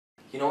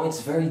You know,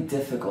 it's very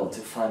difficult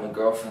to find a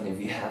girlfriend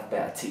if you have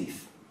bad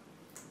teeth.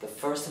 The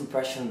first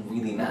impression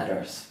really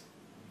matters.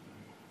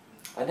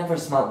 I never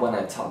smiled when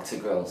I talked to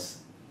girls,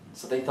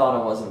 so they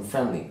thought I wasn't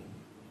friendly.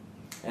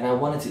 And I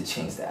wanted to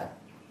change that.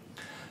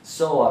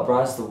 So I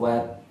browsed the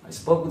web, I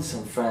spoke with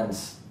some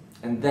friends,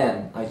 and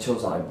then I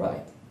chose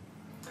iBright.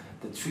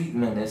 The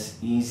treatment is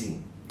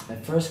easy. I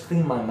first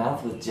clean my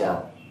mouth with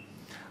gel.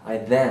 I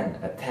then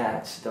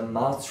attach the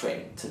mouth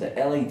tray to the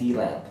LED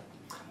lamp,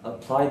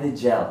 apply the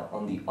gel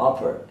on the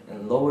upper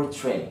and lower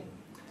tray,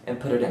 and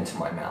put it into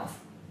my mouth.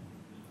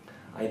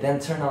 I then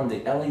turn on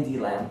the LED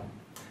lamp,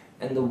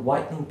 and the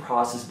whitening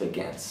process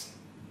begins.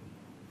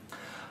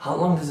 How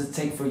long does it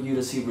take for you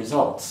to see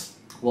results?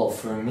 Well,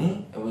 for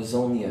me, it was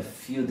only a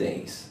few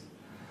days.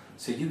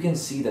 So you can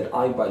see that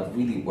iBright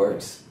really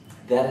works.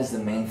 That is the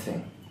main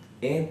thing.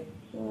 It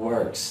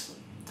works.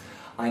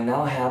 I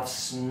now have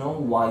snow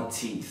white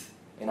teeth,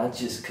 and I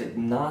just could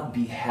not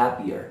be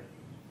happier.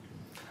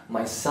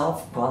 My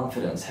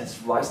self-confidence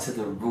has risen to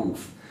the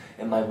roof,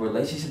 and my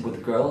relationship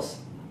with girls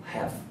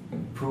have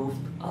improved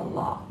a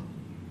lot.